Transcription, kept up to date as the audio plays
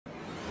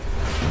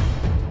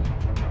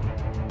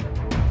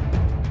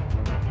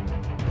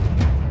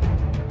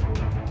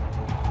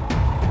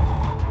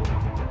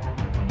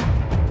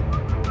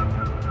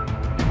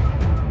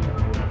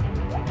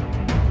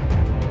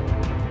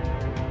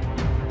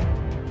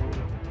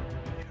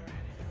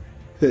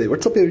Hey,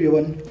 what's up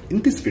everyone?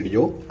 In this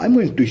video, I'm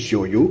going to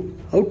show you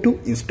how to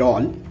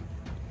install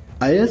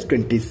iOS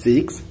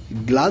 26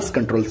 Glass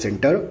Control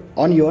Center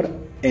on your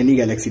any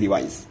Galaxy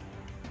device.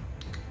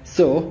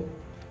 So,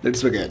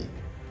 let's begin.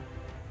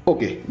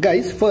 Okay,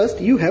 guys,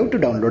 first you have to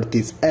download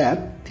this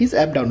app. This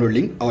app download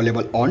link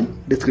available on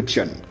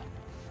description.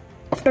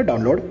 After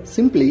download,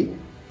 simply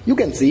you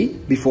can see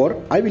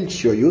before I will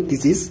show you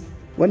this is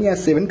One UI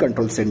 7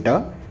 Control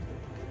Center,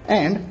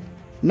 and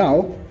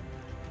now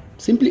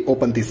simply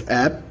open this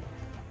app.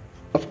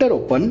 After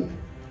open,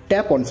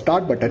 tap on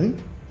start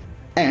button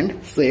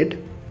and set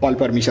all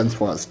permissions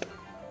first.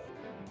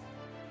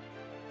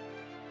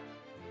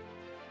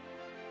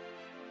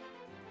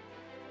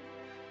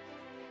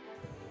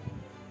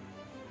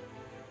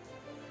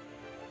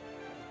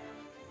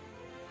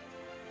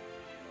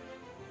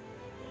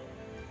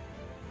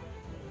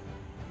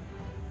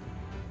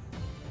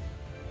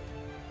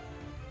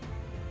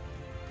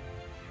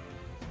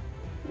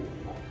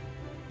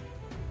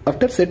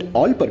 After set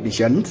all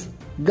permissions,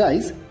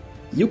 guys,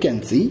 you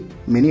can see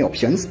many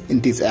options in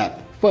this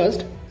app.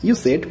 First, you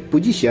set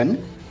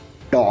position,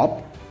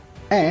 top,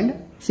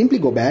 and simply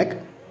go back.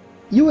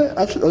 You will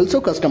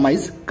also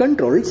customize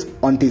controls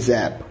on this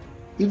app.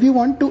 If you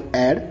want to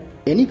add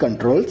any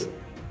controls,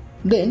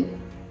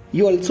 then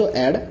you also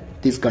add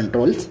these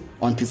controls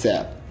on this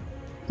app.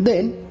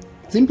 Then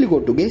simply go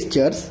to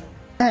gestures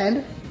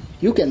and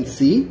you can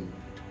see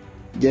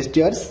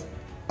gestures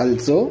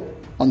also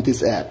on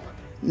this app.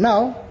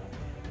 Now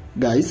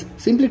guys,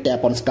 simply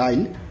tap on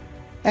style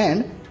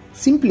and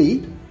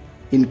simply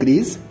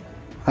increase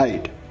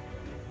height,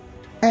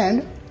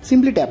 and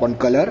simply tap on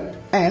color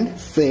and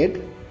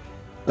set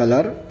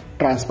color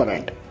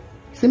transparent.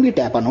 Simply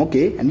tap on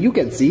OK and you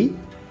can see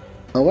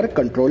our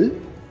control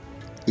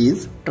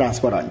is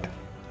transparent.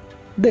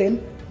 Then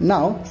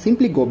now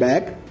simply go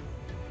back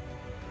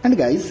and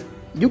guys,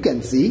 you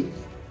can see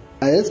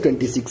iOS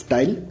 26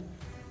 style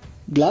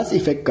glass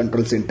effect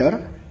control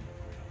center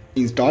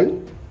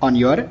installed on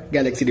your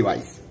Galaxy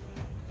device.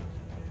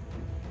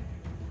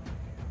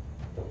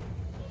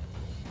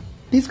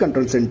 This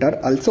control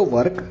center also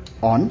work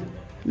on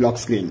lock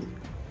screen.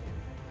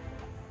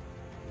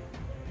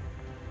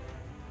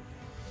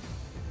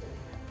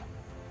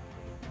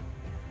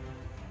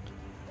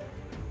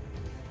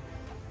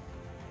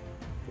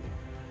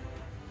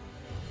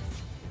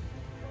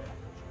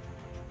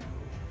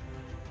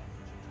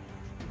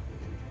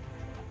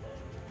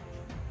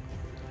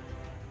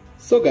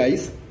 So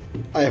guys,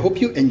 I hope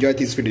you enjoyed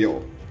this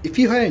video. If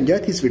you have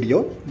enjoyed this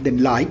video,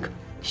 then like,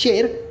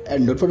 share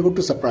and don't forget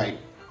to subscribe.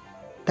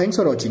 Thanks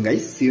for watching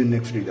guys. See you in the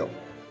next video.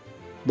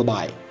 Bye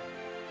bye.